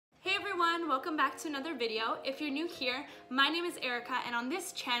everyone, welcome back to another video. If you're new here, my name is Erica and on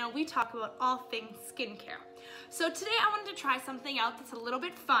this channel we talk about all things skincare. So today I wanted to try something out that's a little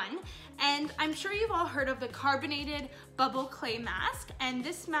bit fun, and I'm sure you've all heard of the carbonated bubble clay mask, and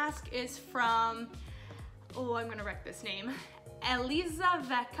this mask is from, I'm gonna wreck this name, Erika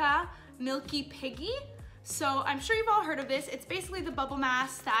Beck Milky Piggy. So I'm sure you've all heard of this. It's basically the bubble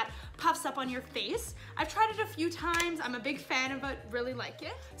mask that puffs up on your face. I've tried it a few times. I'm a big fan of it, really like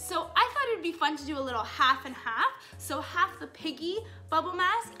it. So I thought it'd be fun to do a little half and half. So half the piggy bubble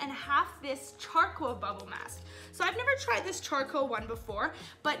mask and half this charcoal bubble mask. So I've never tried this charcoal one before,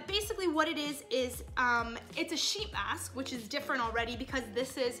 but basically what it is it's a sheet mask, which is different already because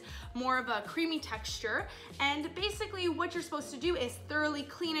this is more of a creamy texture. And basically what you're supposed to do is thoroughly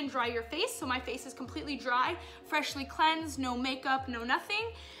clean and dry your face. So my face is completely dry, freshly cleansed, no makeup, no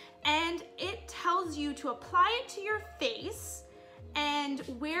nothing. And it tells you to apply it to your face and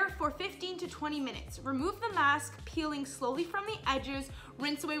wear for 15 to 20 minutes. Remove the mask, peeling slowly from the edges,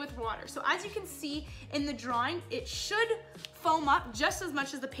 rinse away with water. So as you can see in the drawing, it should foam up just as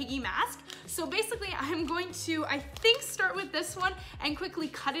much as the piggy mask. So basically I'm going to, I think, start with this one and quickly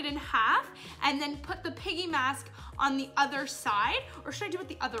cut it in half and then put the piggy mask on the other side, or should I do it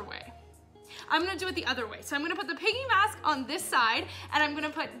the other way? I'm gonna do it the other way. So I'm gonna put the piggy mask on this side and I'm gonna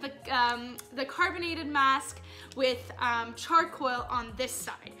put the carbonated mask with charcoal on this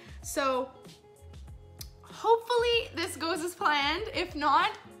side. So hopefully this goes as planned. If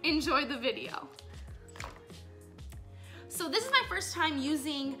not, enjoy the video. So this is my first time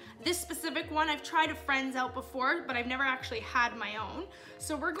using this specific one. I've tried a friend's out before, but I've never actually had my own.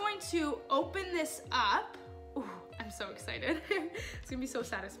 So we're going to open this up. Ooh, I'm so excited. It's gonna be so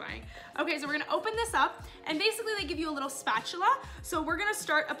satisfying. Okay, so we're gonna open this up and basically they give you a little spatula. So we're gonna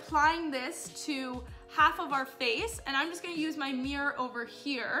start applying this to half of our face, and I'm just gonna use my mirror over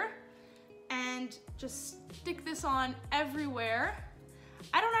here and just stick this on everywhere.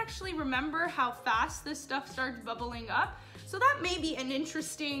 I don't actually remember how fast this stuff starts bubbling up, so that may be an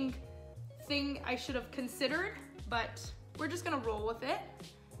interesting thing I should have considered, but we're just gonna roll with it.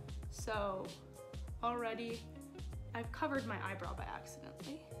 So already I've covered my eyebrow by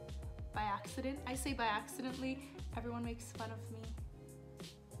accidentally. By accident? I say by accidentally. Everyone makes fun of me.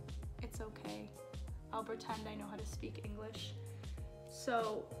 It's okay. I'll pretend I know how to speak English.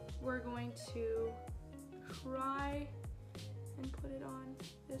 So we're going to try and put it on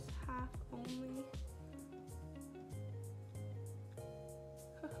this half only.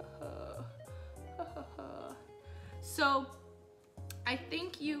 So I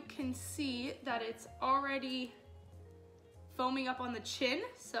think you can see that it's already foaming up on the chin,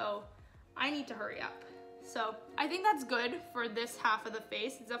 so I need to hurry up. So I think that's good for this half of the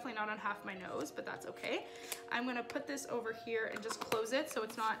face. It's definitely not on half my nose, but that's okay. I'm gonna put this over here and just close it so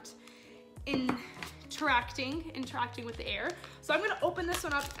it's not interacting with the air. So I'm gonna open this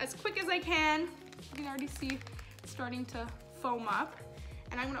one up as quick as I can. You can already see it's starting to foam up.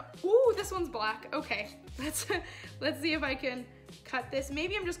 And I'm gonna, ooh, this one's black. Okay, let's see if I can cut this.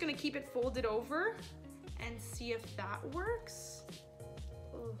 Maybe I'm just gonna keep it folded over and see if that works.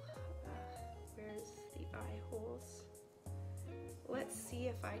 Oh, where's the eye holes? Let's see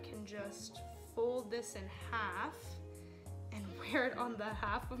if I can just fold this in half and wear it on the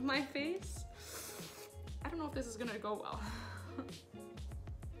half of my face. I don't know if this is gonna go well.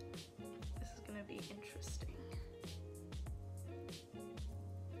 This is gonna be interesting.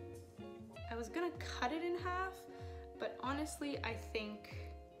 I was gonna cut it in half, but honestly, I think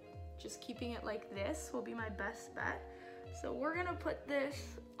just keeping it like this will be my best bet. So we're gonna put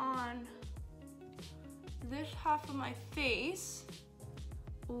this on this half of my face.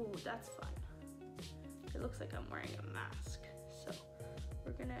 Ooh, that's fun. It looks like I'm wearing a mask. So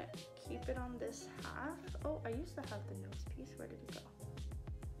we're gonna keep it on this half. Oh, I used to have the nose piece. Where did it go?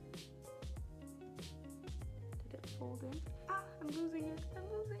 Did it fold in? Ah, I'm losing it. I'm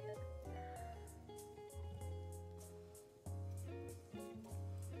losing it.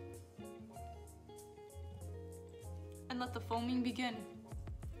 And let the foaming begin.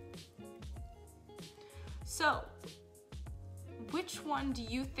 So, which one do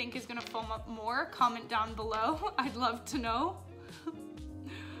you think is gonna foam up more? Comment down below. I'd love to know.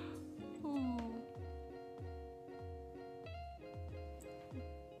 Ooh.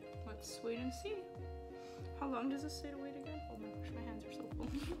 Let's wait and see. How long does this say to wait again? Oh my gosh, my hands are so full.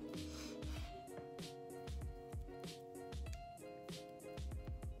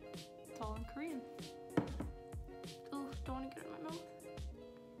 It's all in Korean. Don't want to get it in my mouth.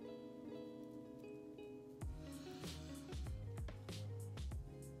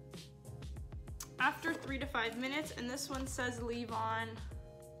 After 3 to 5 minutes, and this one says leave on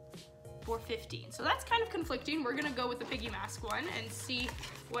for $15. So that's kind of conflicting. We're gonna go with the piggy mask one and see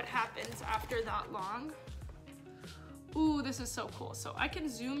what happens after that long. Ooh, this is so cool. So I can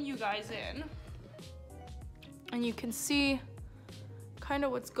zoom you guys in and you can see kind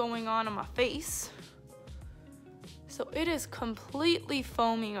of what's going on my face. So it is completely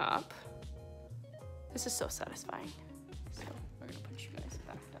foaming up. This is so satisfying. So we're gonna put you guys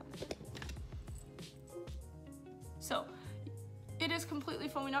back down. So it is completely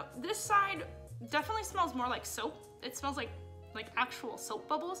foaming up. This side definitely smells more like soap. It smells like actual soap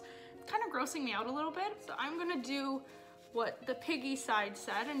bubbles. It's kind of grossing me out a little bit. So I'm gonna do what the piggy side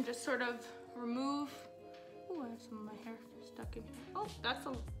said and just sort of remove. Oh, I have some of my hair stuck in here. Oh, that's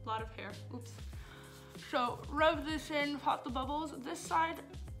a lot of hair. Oops. So rub this in, pop the bubbles. This side,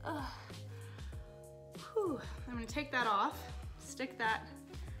 whew. I'm gonna take that off, stick that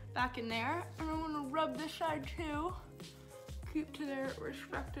back in there, and I'm gonna rub this side too. Keep to their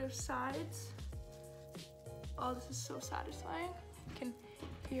respective sides. Oh, this is so satisfying. You can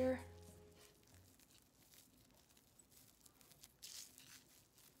hear.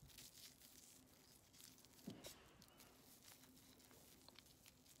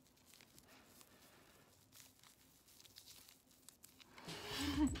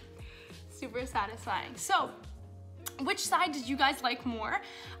 Super satisfying. So, which side did you guys like more?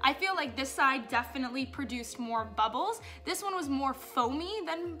 I feel like this side definitely produced more bubbles. This one was more foamy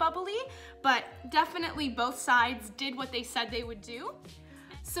than bubbly, but definitely both sides did what they said they would do.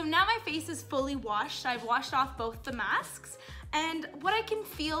 So now my face is fully washed. I've washed off both the masks. And what I can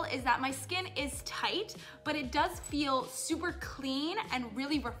feel is that my skin is tight, but it does feel super clean and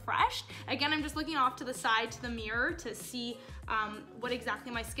really refreshed. Again, I'm just looking off to the side to the mirror to see what exactly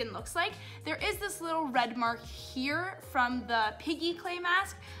my skin looks like. There is this little red mark here from the piggy clay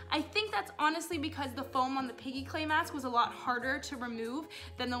mask. I think that's honestly because the foam on the piggy clay mask was a lot harder to remove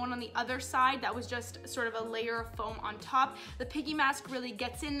than the one on the other side that was just sort of a layer of foam on top. The piggy mask really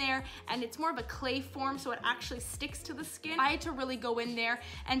gets in there and it's more of a clay form, so it actually sticks to the skin. I had to really go in there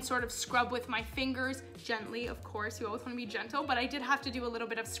and sort of scrub with my fingers, gently, of course, you always want to be gentle, but I did have to do a little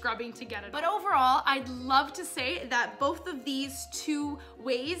bit of scrubbing to get it. But overall, I'd love to say that both of these two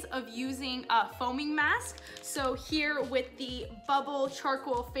ways of using a foaming mask, so here with the bubble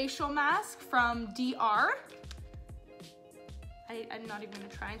charcoal facial mask from DR, I'm not even gonna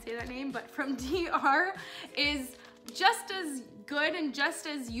try and say that name, but from DR, is just as good and just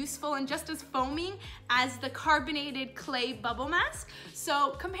as useful and just as foaming as the carbonated clay bubble mask.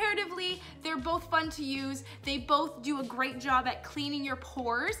 So comparatively, they're both fun to use. They both do a great job at cleaning your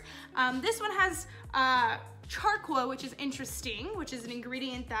pores. This one has charcoal, which is interesting, which is an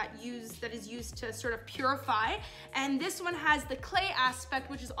ingredient that is used to sort of purify. And this one has the clay aspect,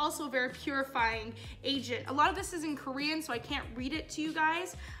 which is also a very purifying agent. A lot of this is in Korean, so I can't read it to you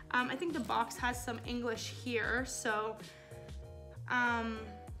guys. I think the box has some English here, so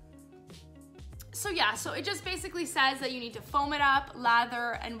so it just basically says that you need to foam it up,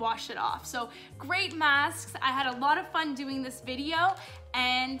 lather, and wash it off. So great masks. I had a lot of fun doing this video,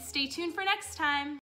 and stay tuned for next time.